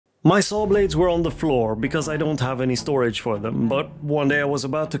My saw blades were on the floor because I don't have any storage for them, but one day I was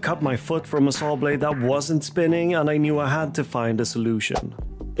about to cut my foot from a saw blade that wasn't spinning and I knew I had to find a solution.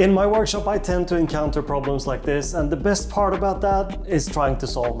 In my workshop I tend to encounter problems like this, and the best part about that is trying to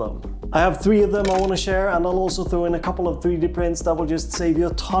solve them. I have 3 of them I want to share, and I'll also throw in a couple of 3D prints that will just save you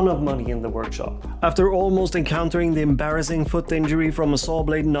a ton of money in the workshop. After almost encountering the embarrassing foot injury from a saw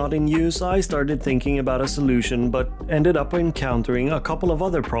blade not in use, I started thinking about a solution, but ended up encountering a couple of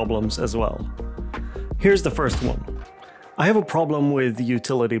other problems as well. Here's the first one. I have a problem with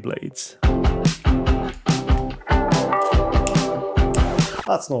utility blades.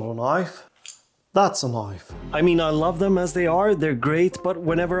 That's not a knife. That's a knife. I mean, I love them as they are, they're great, but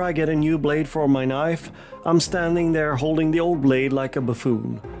whenever I get a new blade for my knife, I'm standing there holding the old blade like a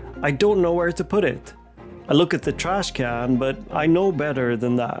buffoon. I don't know where to put it. I look at the trash can, but I know better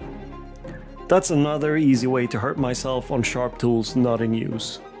than that. That's another easy way to hurt myself on sharp tools not in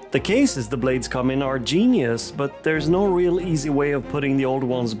use. The cases the blades come in are genius, but there's no real easy way of putting the old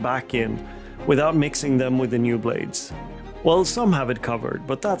ones back in without mixing them with the new blades. Well, some have it covered,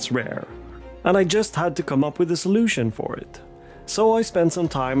 but that's rare. And I just had to come up with a solution for it. So I spent some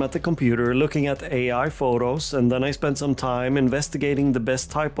time at the computer looking at AI photos, and then I spent some time investigating the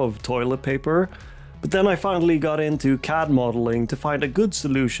best type of toilet paper, but then I finally got into CAD modeling to find a good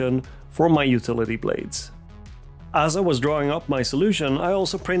solution for my utility blades. As I was drawing up my solution, I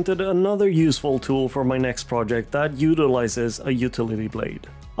also printed another useful tool for my next project that utilizes a utility blade.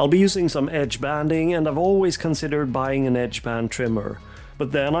 I'll be using some edge banding, and I've always considered buying an edge band trimmer.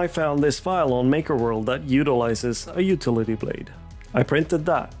 But then I found this file on MakerWorld that utilizes a utility blade. I printed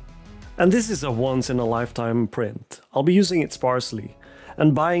that. And this is a once-in-a-lifetime print. I'll be using it sparsely.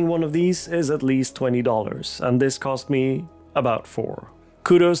 And buying one of these is at least $20, and this cost me about $4.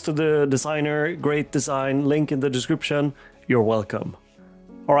 Kudos to the designer, great design, link in the description, you're welcome.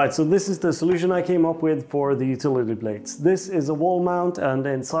 Alright, so this is the solution I came up with for the utility blades. This is a wall mount, and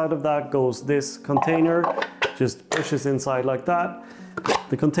inside of that goes this container, just pushes inside like that.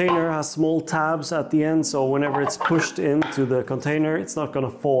 The container has small tabs at the end, so whenever it's pushed into the container, it's not going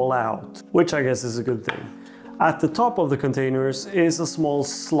to fall out, which I guess is a good thing. At the top of the containers is a small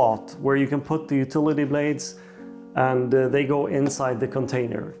slot where you can put the utility blades, and they go inside the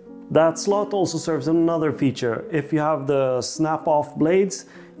container. That slot also serves another feature. If you have the snap-off blades,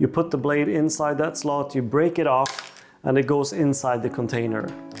 you put the blade inside that slot, you break it off, and it goes inside the container.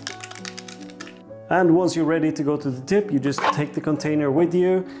 And once you're ready to go to the tip, you just take the container with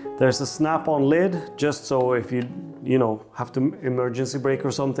you. There's a snap-on lid, just so if you have to emergency brake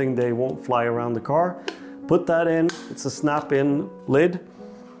or something, they won't fly around the car. Put that in, it's a snap-in lid.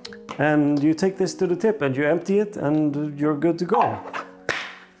 And you take this to the tip and you empty it and you're good to go.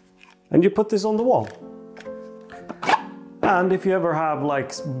 And you put this on the wall. And if you ever have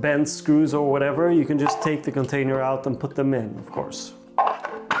like bent screws or whatever, you can just take the container out and put them in, of course.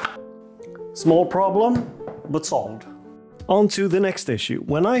 Small problem, but solved. On to the next issue.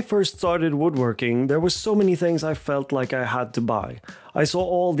 When I first started woodworking, there were so many things I felt like I had to buy. I saw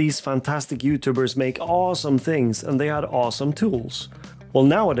all these fantastic YouTubers make awesome things, and they had awesome tools. Well,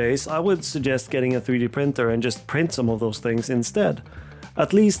 nowadays, I would suggest getting a 3D printer and just print some of those things instead.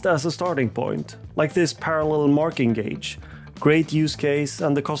 At least as a starting point. Like this parallel marking gauge. Great use case,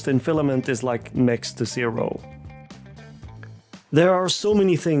 and the cost in filament is like next to zero. There are so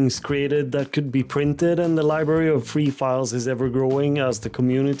many things created that could be printed, and the library of free files is ever growing as the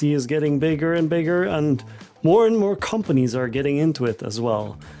community is getting bigger and bigger, and more companies are getting into it as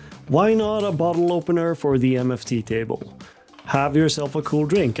well. Why not a bottle opener for the MFT table? Have yourself a cool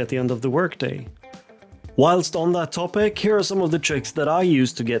drink at the end of the workday. Whilst on that topic, here are some of the tricks that I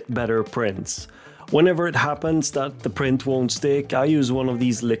use to get better prints. Whenever it happens that the print won't stick, I use one of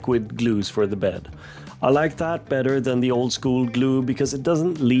these liquid glues for the bed. I like that better than the old school glue because it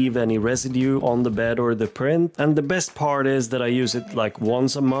doesn't leave any residue on the bed or the print, and the best part is that I use it like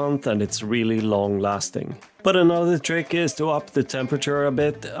once a month and it's really long lasting. But another trick is to up the temperature a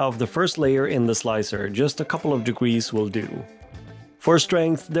bit of the first layer in the slicer, just a couple of degrees will do. For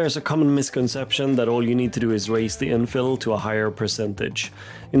strength, there's a common misconception that all you need to do is raise the infill to a higher percentage.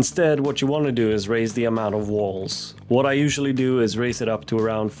 Instead, what you want to do is raise the amount of walls. What I usually do is raise it up to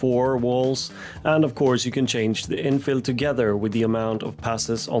around 4 walls, and of course you can change the infill together with the amount of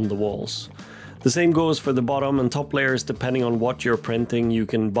passes on the walls. The same goes for the bottom and top layers. Depending on what you're printing, you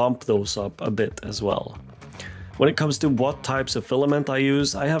can bump those up a bit as well. When it comes to what types of filament I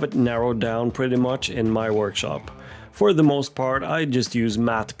use, I have it narrowed down pretty much in my workshop. For the most part, I just use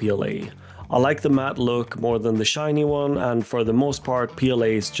matte PLA. I like the matte look more than the shiny one, and for the most part,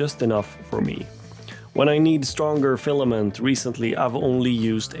 PLA is just enough for me. When I need stronger filament, recently I've only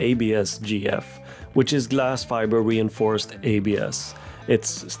used ABS GF, which is glass fiber reinforced ABS.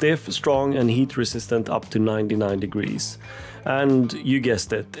 It's stiff, strong and heat resistant up to 99 degrees. And you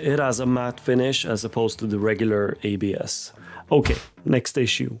guessed it, it has a matte finish as opposed to the regular ABS. Okay, next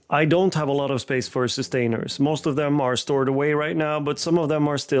issue. I don't have a lot of space for sustainers. Most of them are stored away right now, but some of them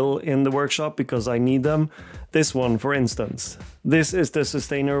are still in the workshop because I need them. This one, for instance. This is the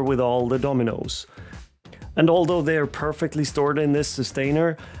sustainer with all the dominoes. And although they are perfectly stored in this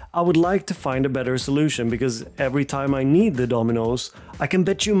sustainer, I would like to find a better solution because every time I need the dominoes, I can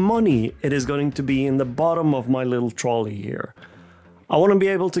bet you money it is going to be in the bottom of my little trolley here. I want to be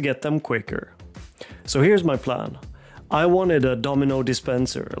able to get them quicker. So here's my plan. I wanted a domino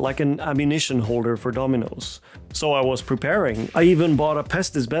dispenser, like an ammunition holder for dominoes. So I was preparing. I even bought a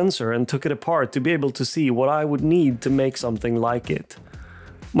pest dispenser and took it apart to be able to see what I would need to make something like it.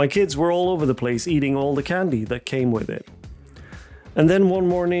 My kids were all over the place eating all the candy that came with it. And then one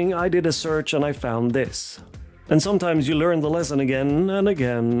morning I did a search and I found this. And sometimes you learn the lesson again and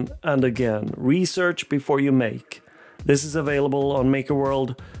again and again. Research before you make. This is available on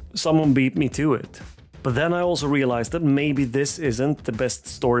MakerWorld. Someone beat me to it. But then I also realized that maybe this isn't the best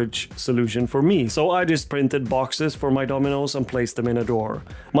storage solution for me, so I just printed boxes for my dominoes and placed them in a drawer.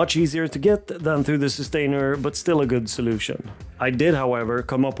 Much easier to get than through the sustainer, but still a good solution. I did, however,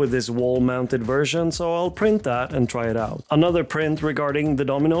 come up with this wall-mounted version, so I'll print that and try it out. Another print regarding the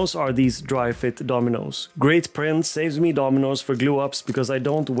dominoes are these dry-fit dominoes. Great print, saves me dominoes for glue-ups because I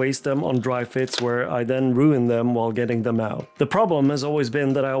don't waste them on dry fits where I then ruin them while getting them out. The problem has always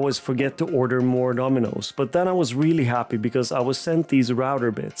been that I always forget to order more dominoes, but then I was really happy because I was sent these router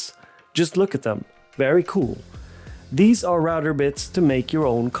bits. Just look at them, very cool. These are router bits to make your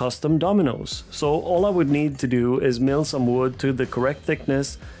own custom dominoes. So all I would need to do is mill some wood to the correct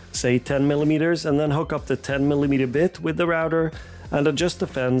thickness, say 10 millimeters, and then hook up the 10 millimeter bit with the router and adjust the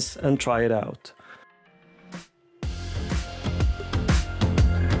fence and try it out.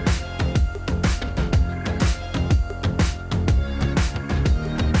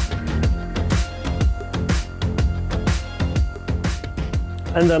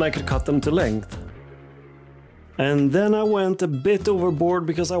 And then I could cut them to length. And then I went a bit overboard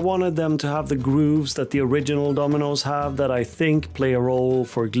because I wanted them to have the grooves that the original dominoes have that I think play a role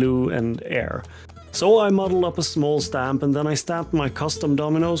for glue and air. So I modeled up a small stamp and then I stamped my custom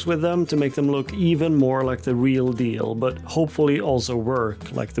dominoes with them to make them look even more like the real deal, but hopefully also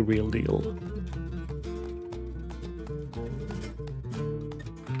work like the real deal.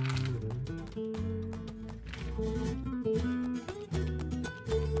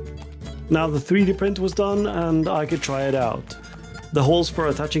 Now the 3D print was done and I could try it out. The holes for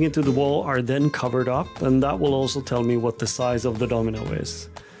attaching it to the wall are then covered up and that will also tell me what the size of the domino is.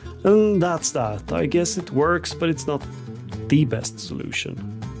 And that's that. I guess it works, but it's not the best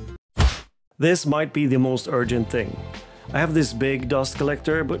solution. This might be the most urgent thing. I have this big dust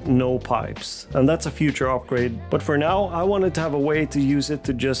collector but no pipes, and that's a future upgrade, but for now I wanted to have a way to use it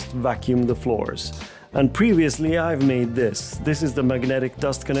to just vacuum the floors. And previously I've made this. This is the magnetic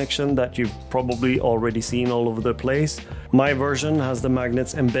dust connection that you've probably already seen all over the place. My version has the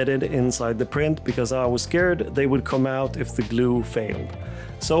magnets embedded inside the print because I was scared they would come out if the glue failed.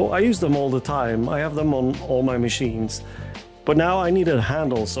 So I use them all the time. I have them on all my machines. But now I need a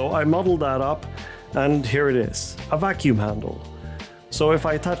handle, so I modeled that up and here it is, a vacuum handle. So if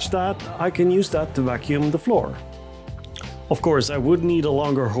I touch that, I can use that to vacuum the floor. Of course, I would need a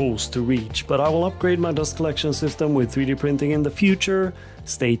longer hose to reach, but I will upgrade my dust collection system with 3D printing in the future.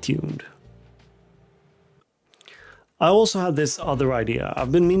 Stay tuned. I also had this other idea.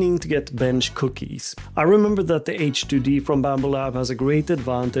 I've been meaning to get bench cookies. I remember that the H2D from Bambu Lab has a great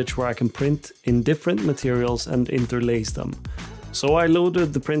advantage where I can print in different materials and interlace them. So I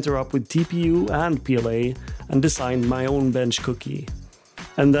loaded the printer up with TPU and PLA and designed my own bench cookie.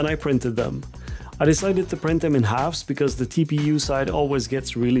 And then I printed them. I decided to print them in halves because the TPU side always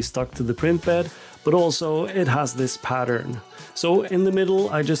gets really stuck to the print bed, but also it has this pattern. So in the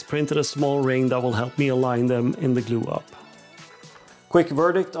middle I just printed a small ring that will help me align them in the glue up. Quick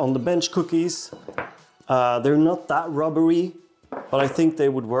verdict on the bench cookies. They're not that rubbery, but I think they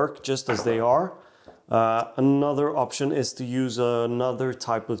would work just as they are. Another option is to use another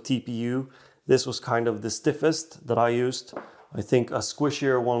type of TPU. This was kind of the stiffest that I used. I think a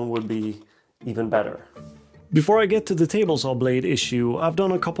squishier one would be even better. Before I get to the table saw blade issue, I've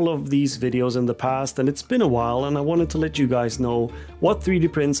done a couple of these videos in the past and it's been a while, and I wanted to let you guys know what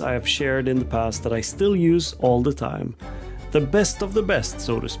 3D prints I have shared in the past that I still use all the time. The best of the best,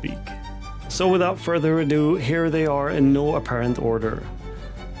 so to speak. So without further ado, here they are in no apparent order.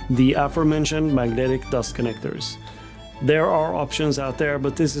 the aforementioned magnetic dust connectors. There are options out there,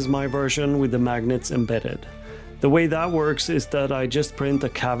 but this is my version with the magnets embedded. The way that works is that I just print a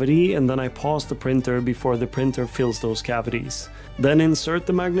cavity and then I pause the printer before the printer fills those cavities. Then insert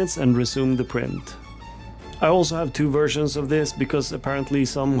the magnets and resume the print. I also have two versions of this because apparently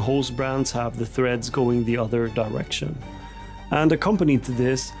some hose brands have the threads going the other direction. And accompanied to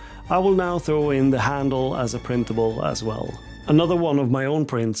this, I will now throw in the handle as a printable as well. Another one of my own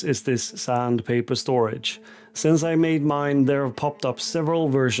prints is this sandpaper storage. Since I made mine, there have popped up several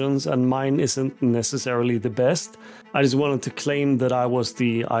versions and mine isn't necessarily the best. I just wanted to claim that I was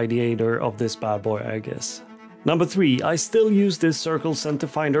the ideator of this bad boy, I guess. Number 3, I still use this circle center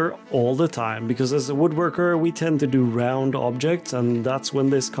finder all the time because as a woodworker we tend to do round objects and that's when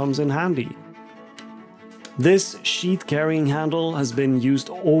this comes in handy. This sheet carrying handle has been used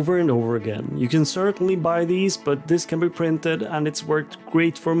over and over again. You can certainly buy these, but this can be printed and it's worked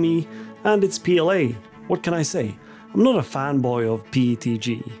great for me, and it's PLA. What can I say? I'm not a fanboy of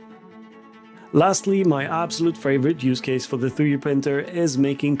PETG. Lastly, my absolute favorite use case for the 3D printer is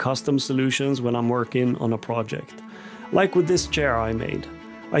making custom solutions when I'm working on a project. Like with this chair I made.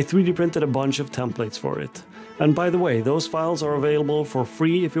 I 3D printed a bunch of templates for it. And by the way, those files are available for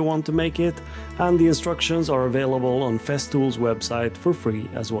free if you want to make it, and the instructions are available on Festool's website for free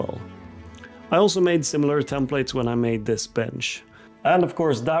as well. I also made similar templates when I made this bench. And of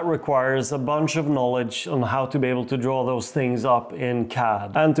course that requires a bunch of knowledge on how to be able to draw those things up in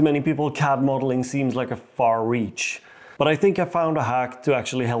CAD. And to many people CAD modeling seems like a far reach. But I think I found a hack to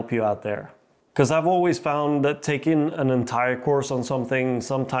actually help you out there. Because I've always found that taking an entire course on something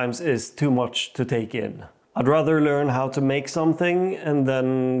sometimes is too much to take in. I'd rather learn how to make something and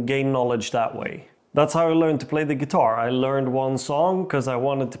then gain knowledge that way. That's how I learned to play the guitar. I learned one song because I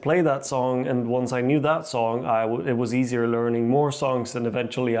wanted to play that song, and once I knew that song, it was easier learning more songs, and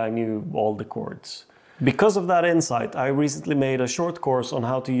eventually I knew all the chords. Because of that insight, I recently made a short course on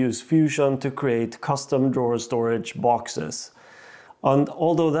how to use Fusion to create custom drawer storage boxes. And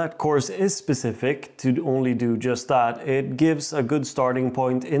although that course is specific to only do just that, it gives a good starting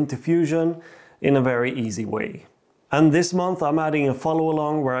point into Fusion in a very easy way. And this month I'm adding a follow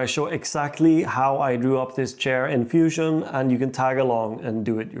along where I show exactly how I drew up this chair in Fusion, and you can tag along and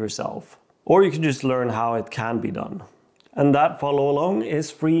do it yourself. Or you can just learn how it can be done. And that follow along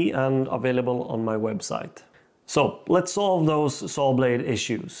is free and available on my website. So let's solve those saw blade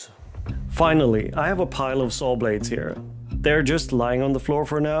issues. Finally, I have a pile of saw blades here. They're just lying on the floor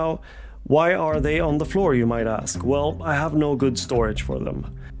for now. Why are they on the floor, you might ask? Well, I have no good storage for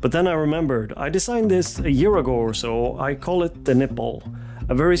them. But then I remembered, I designed this a year ago or so. I call it the nipple,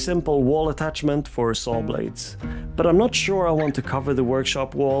 a very simple wall attachment for saw blades. But I'm not sure I want to cover the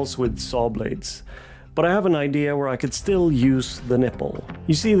workshop walls with saw blades. But I have an idea where I could still use the nipple.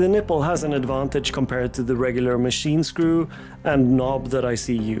 You see, the nipple has an advantage compared to the regular machine screw and knob that I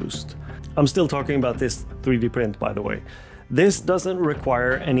see used. I'm still talking about this 3D print, by the way. This doesn't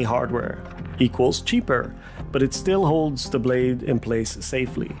require any hardware, equals cheaper, but it still holds the blade in place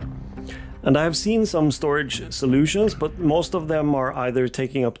safely. And I have seen some storage solutions, but most of them are either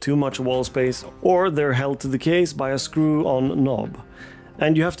taking up too much wall space or they're held to the case by a screw-on knob.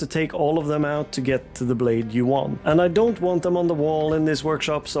 And you have to take all of them out to get to the blade you want. And I don't want them on the wall in this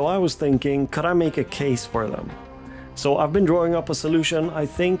workshop, so I was thinking, could I make a case for them? So I've been drawing up a solution I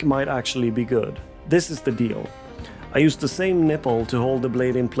think might actually be good. This is the deal. I used the same nipple to hold the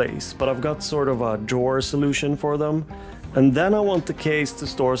blade in place, but I've got sort of a drawer solution for them. And then I want the case to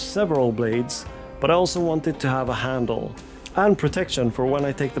store several blades, but I also want it to have a handle and protection for when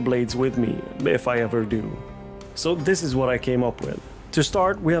I take the blades with me, if I ever do. So this is what I came up with. To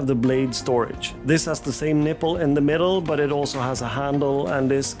start, we have the blade storage. This has the same nipple in the middle, but it also has a handle and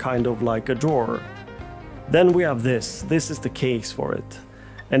is kind of like a drawer. Then we have this. This is the case for it.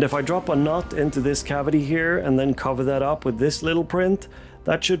 And if I drop a nut into this cavity here and then cover that up with this little print,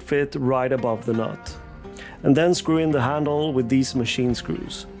 that should fit right above the nut. And then screw in the handle with these machine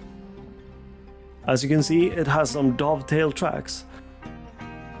screws. As you can see, it has some dovetail tracks.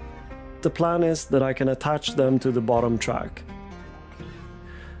 The plan is that I can attach them to the bottom track.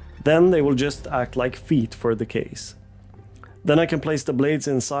 Then they will just act like feet for the case. Then I can place the blades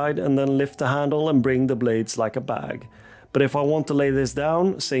inside and then lift the handle and bring the blades like a bag. But if I want to lay this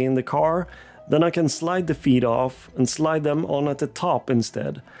down, say in the car, then I can slide the feet off and slide them on at the top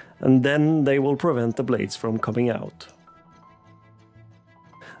instead, and then they will prevent the blades from coming out.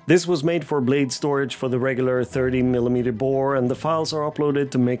 This was made for blade storage for the regular 30mm bore, and the files are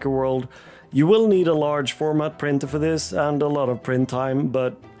uploaded to MakerWorld. You will need a large format printer for this and a lot of print time,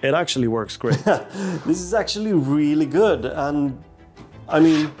 but it actually works great. This is actually really good, and I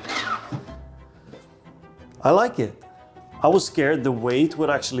mean, I like it. I was scared the weight would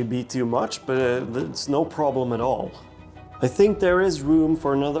actually be too much, but it's no problem at all. I think there is room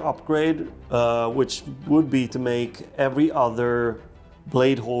for another upgrade, which would be to make every other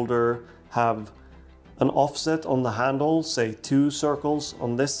blade holder have an offset on the handle, say 2 circles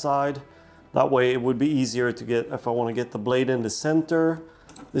on this side. That way it would be easier to get, if I want to get the blade in the center.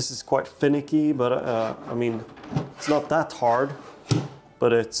 This is quite finicky, but I mean, it's not that hard,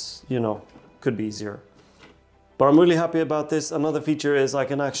 but it's, you know, could be easier. But I'm really happy about this. Another feature is I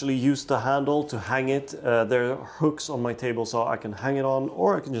can actually use the handle to hang it. There are hooks on my table, so I can hang it on,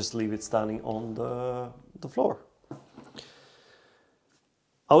 or I can just leave it standing on the floor.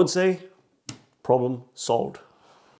 I would say, problem solved.